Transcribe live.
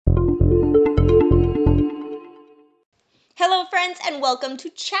friends, and welcome to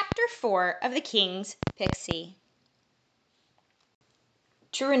Chapter 4 of The King's Pixie.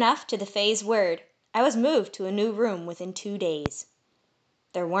 True enough to the Fae's word, I was moved to a new room within 2 days.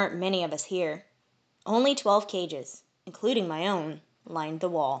 There weren't many of us here. Only 12 cages, including my own, lined the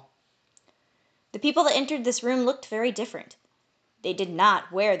wall. The people that entered this room looked very different. They did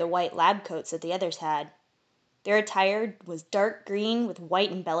not wear the white lab coats that the others had. Their attire was dark green with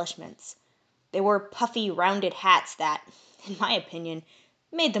white embellishments. They wore puffy, rounded hats that, in my opinion,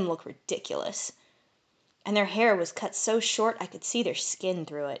 made them look ridiculous. And their hair was cut so short I could see their skin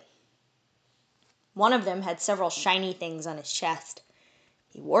through it. One of them had several shiny things on his chest.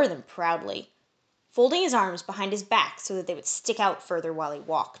 He wore them proudly, folding his arms behind his back so that they would stick out further while he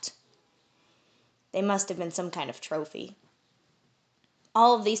walked. They must have been some kind of trophy.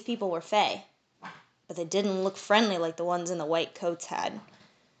 All of these people were Fae, but they didn't look friendly like the ones in the white coats had.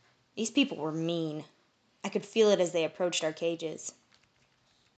 These people were mean. I could feel it as they approached our cages.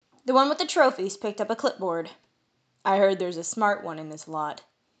 The one with the trophies picked up a clipboard. I heard there's a smart one in this lot.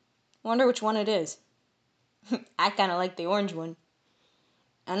 Wonder which one it is. I kind of like the orange one.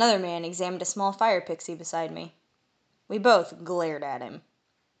 Another man examined a small fire pixie beside me. We both glared at him.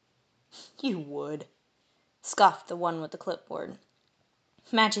 You would, scoffed the one with the clipboard.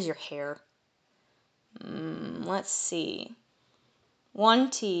 Matches your hair. Let's see.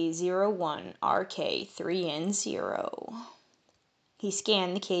 1T01RK3N0. He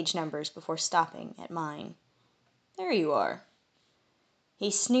scanned the cage numbers before stopping at mine. There you are.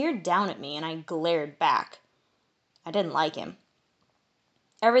 He sneered down at me, and I glared back. I didn't like him.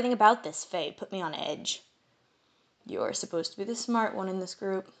 Everything about this Fae put me on edge. You're supposed to be the smart one in this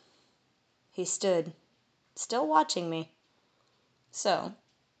group. He stood, still watching me. So,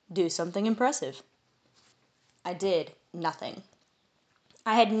 do something impressive. I did nothing.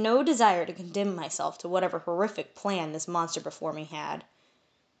 I had no desire to condemn myself to whatever horrific plan this monster before me had.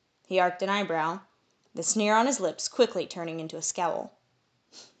 He arched an eyebrow, the sneer on his lips quickly turning into a scowl.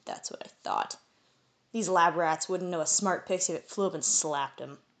 That's what I thought. These lab rats wouldn't know a smart pixie that flew up and slapped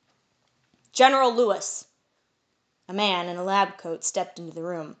him. General Lewis! A man in a lab coat stepped into the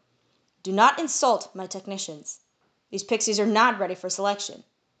room. Do not insult my technicians. These pixies are not ready for selection.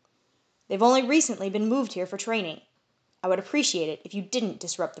 They've only recently been moved here for training. I would appreciate it if you didn't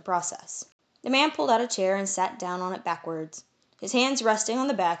disrupt the process. The man pulled out a chair and sat down on it backwards, his hands resting on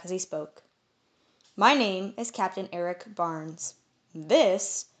the back as he spoke. My name is Captain Eric Barnes.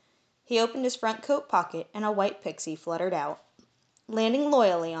 This... He opened his front coat pocket and a white pixie fluttered out, landing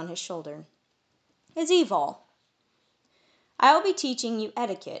loyally on his shoulder. Is Evol. I will be teaching you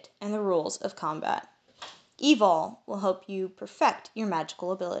etiquette and the rules of combat. Evol will help you perfect your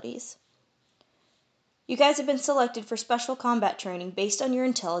magical abilities. You guys have been selected for special combat training based on your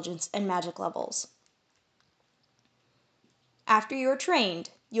intelligence and magic levels. After you are trained,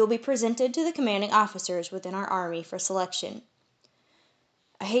 you will be presented to the commanding officers within our army for selection.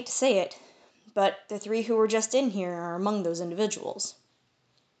 I hate to say it, but the 3 who were just in here are among those individuals.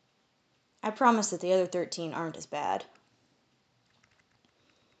 I promise that the other 13 aren't as bad.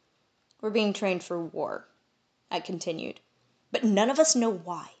 We're being trained for war, I continued, but none of us know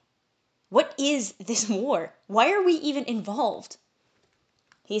why. What is this war? Why are we even involved?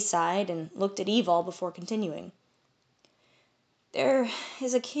 He sighed and looked at Evol before continuing. There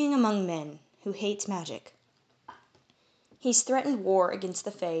is a king among men who hates magic. He's threatened war against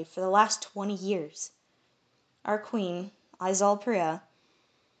the Fae for the last 20 years. Our queen, Izal Priya,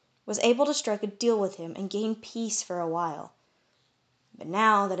 was able to strike a deal with him and gain peace for a while. But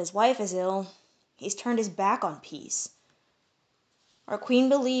now that his wife is ill, he's turned his back on peace. Our queen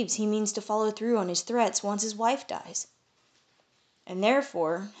believes he means to follow through on his threats once his wife dies, and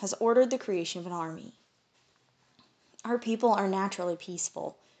therefore has ordered the creation of an army. Our people are naturally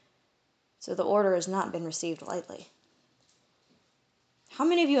peaceful, so the order has not been received lightly. How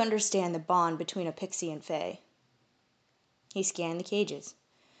many of you understand the bond between a pixie and Fae? He scanned the cages,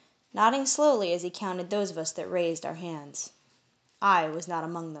 nodding slowly as he counted those of us that raised our hands. I was not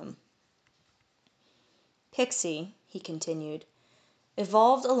among them. Pixie, he continued,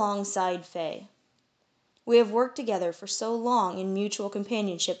 evolved alongside Fae. We have worked together for so long in mutual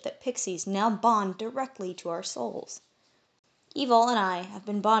companionship that pixies now bond directly to our souls. Evol and I have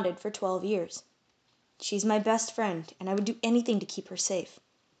been bonded for 12 years. She's my best friend, and I would do anything to keep her safe,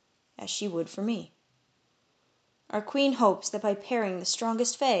 as she would for me. Our queen hopes that by pairing the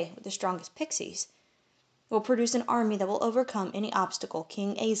strongest Fae with the strongest pixies, we'll produce an army that will overcome any obstacle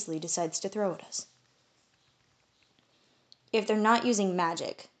King Aisley decides to throw at us. If they're not using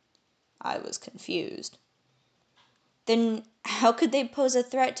magic, I was confused. Then how could they pose a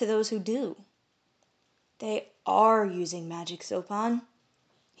threat to those who do? They are using magic, Sopan.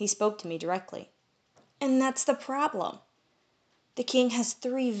 He spoke to me directly. And that's the problem. The king has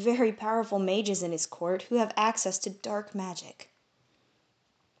 3 very powerful mages in his court who have access to dark magic.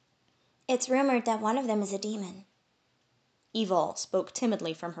 It's rumored that one of them is a demon. Evol spoke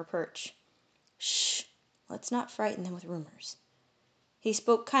timidly from her perch. Shh, let's not frighten them with rumors. He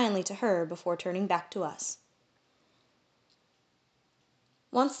spoke kindly to her before turning back to us.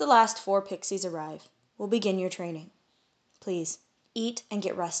 Once the last 4 pixies arrive, we'll begin your training. Please, eat and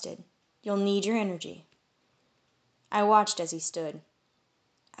get rested. You'll need your energy. I watched as he stood.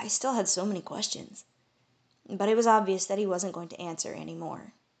 I still had so many questions, but it was obvious that he wasn't going to answer any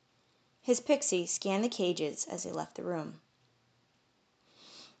more. His pixie scanned the cages as he left the room.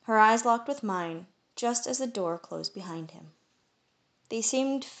 Her eyes locked with mine just as the door closed behind him. They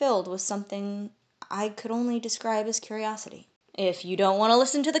seemed filled with something I could only describe as curiosity. If you don't want to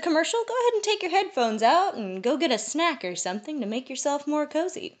listen to the commercial, go ahead and take your headphones out and go get a snack or something to make yourself more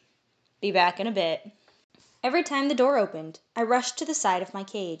cozy. Be back in a bit. Every time the door opened, I rushed to the side of my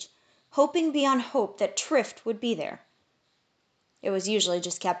cage, hoping beyond hope that Trift would be there. It was usually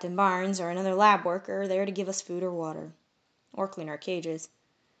just Captain Barnes or another lab worker there to give us food or water, or clean our cages.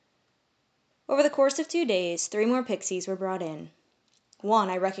 Over the course of 2 days, 3 more pixies were brought in. One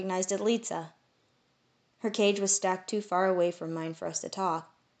I recognized as Litza. Her cage was stacked too far away from mine for us to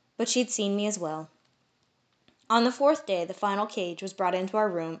talk, but she'd seen me as well. On the 4th day, the final cage was brought into our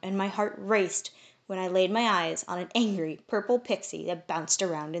room, and my heart raced when I laid my eyes on an angry purple pixie that bounced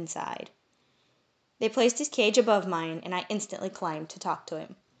around inside. They placed his cage above mine, and I instantly climbed to talk to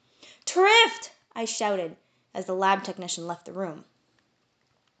him. "Trift!" I shouted as the lab technician left the room.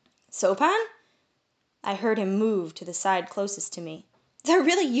 "Sopan?" I heard him move to the side closest to me. "Is that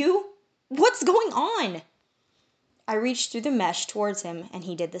really you? What's going on?" I reached through the mesh towards him, and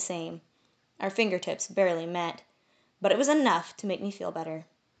he did the same. Our fingertips barely met, but it was enough to make me feel better.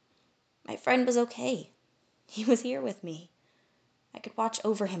 My friend was okay. He was here with me. I could watch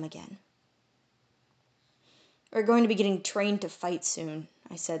over him again. "We're going to be getting trained to fight soon,"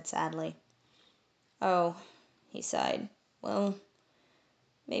 I said sadly. "Oh," he sighed. "Well,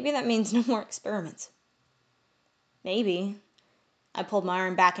 maybe that means no more experiments." "Maybe." I pulled my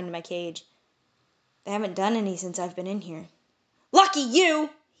arm back into my cage. "They haven't done any since I've been in here." "Lucky you!"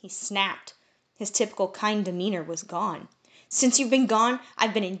 he snapped. His typical kind demeanor was gone. "Since you've been gone,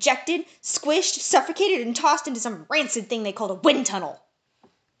 I've been injected, squished, suffocated, and tossed into some rancid thing they called a wind tunnel."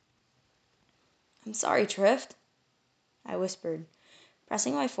 "I'm sorry, Trift," I whispered,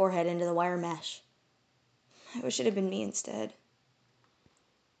 pressing my forehead into the wire mesh. "I wish it had been me instead."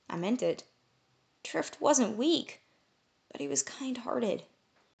 I meant it. Trift wasn't weak, but he was kind-hearted.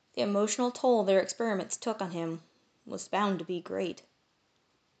 The emotional toll their experiments took on him was bound to be great.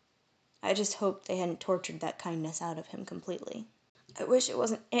 I just hoped they hadn't tortured that kindness out of him completely. "I wish it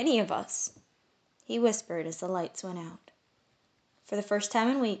wasn't any of us," he whispered as the lights went out. For the first time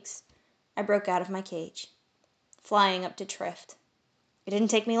in weeks, I broke out of my cage, flying up to Trift. It didn't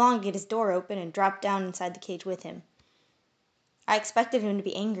take me long to get his door open and drop down inside the cage with him. I expected him to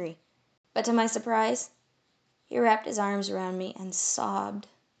be angry, but to my surprise, he wrapped his arms around me and sobbed.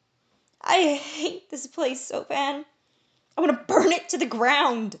 "I hate this place, Sopan. I want to burn it to the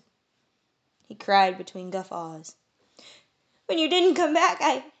ground," he cried between guffaws. "When you didn't come back,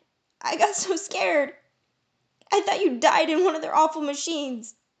 I got so scared. I thought you died in one of their awful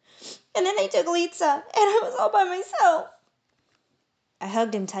machines. And then they took Litza, and I was all by myself." I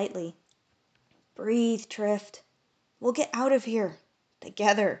hugged him tightly. "Breathe, Trift. We'll get out of here.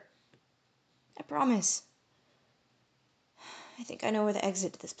 Together. I promise. I think I know where the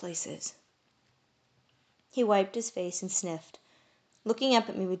exit to this place is." He wiped his face and sniffed, looking up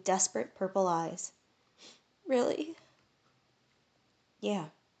at me with desperate purple eyes. "Really?" "Yeah.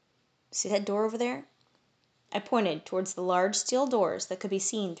 See that door over there?" I pointed towards the large steel doors that could be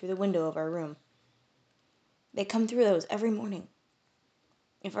seen through the window of our room. "They come through those every morning.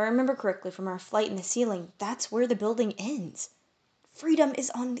 If I remember correctly from our flight in the ceiling, that's where the building ends. Freedom is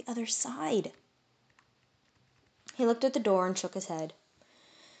on the other side." He looked at the door and shook his head.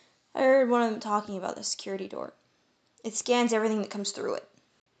 "I heard one of them talking about the security door. It scans everything that comes through it.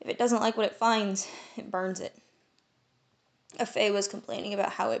 If it doesn't like what it finds, it burns it. A Fae was complaining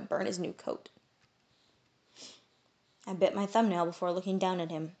about how it burned his new coat." I bit my thumbnail before looking down at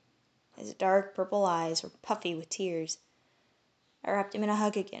him. His dark purple eyes were puffy with tears. I wrapped him in a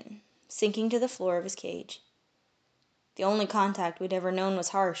hug again, sinking to the floor of his cage. The only contact we'd ever known was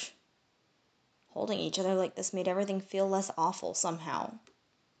harsh. Holding each other like this made everything feel less awful somehow.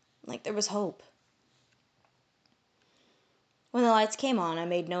 Like there was hope. When the lights came on, I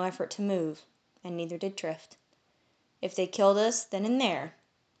made no effort to move, and neither did Trift. If they killed us then and there,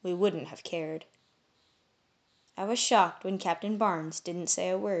 we wouldn't have cared. I was shocked when Captain Barnes didn't say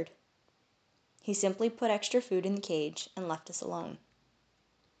a word. He simply put extra food in the cage and left us alone.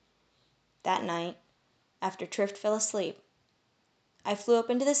 That night, after Trift fell asleep, I flew up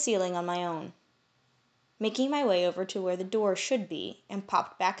into the ceiling on my own, making my way over to where the door should be and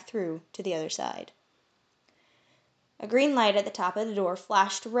popped back through to the other side. A green light at the top of the door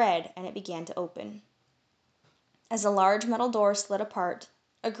flashed red and it began to open. As the large metal door slid apart,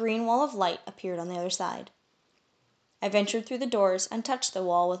 a green wall of light appeared on the other side. I ventured through the doors and touched the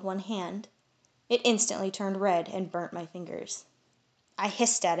wall with one hand. It instantly turned red and burnt my fingers. I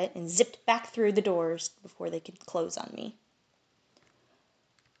hissed at it and zipped back through the doors before they could close on me.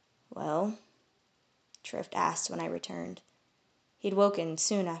 "Well?" Trift asked when I returned. He'd woken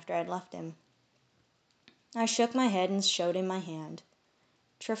soon after I'd left him. I shook my head and showed him my hand.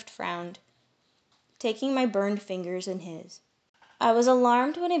 Trift frowned, taking my burned fingers in his. I was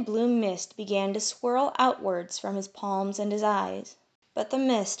alarmed when a blue mist began to swirl outwards from his palms and his eyes, but the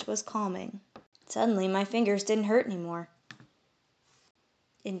mist was calming. Suddenly my fingers didn't hurt anymore.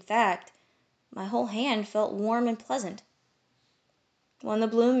 In fact, my whole hand felt warm and pleasant. When the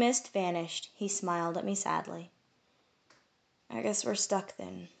blue mist vanished, he smiled at me sadly. "I guess we're stuck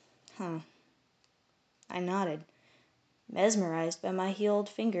then, huh?" I nodded, mesmerized by my healed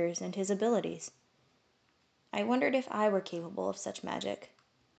fingers and his abilities. I wondered if I were capable of such magic.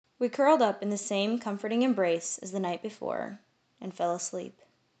 We curled up in the same comforting embrace as the night before and fell asleep.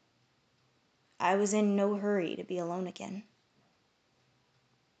 I was in no hurry to be alone again.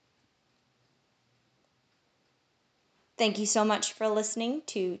 Thank you so much for listening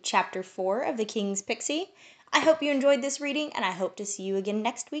to Chapter 4 of The King's Pixie. I hope you enjoyed this reading, and I hope to see you again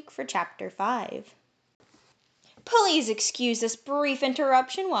next week for Chapter 5. Please excuse this brief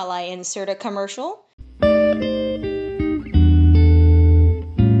interruption while I insert a commercial.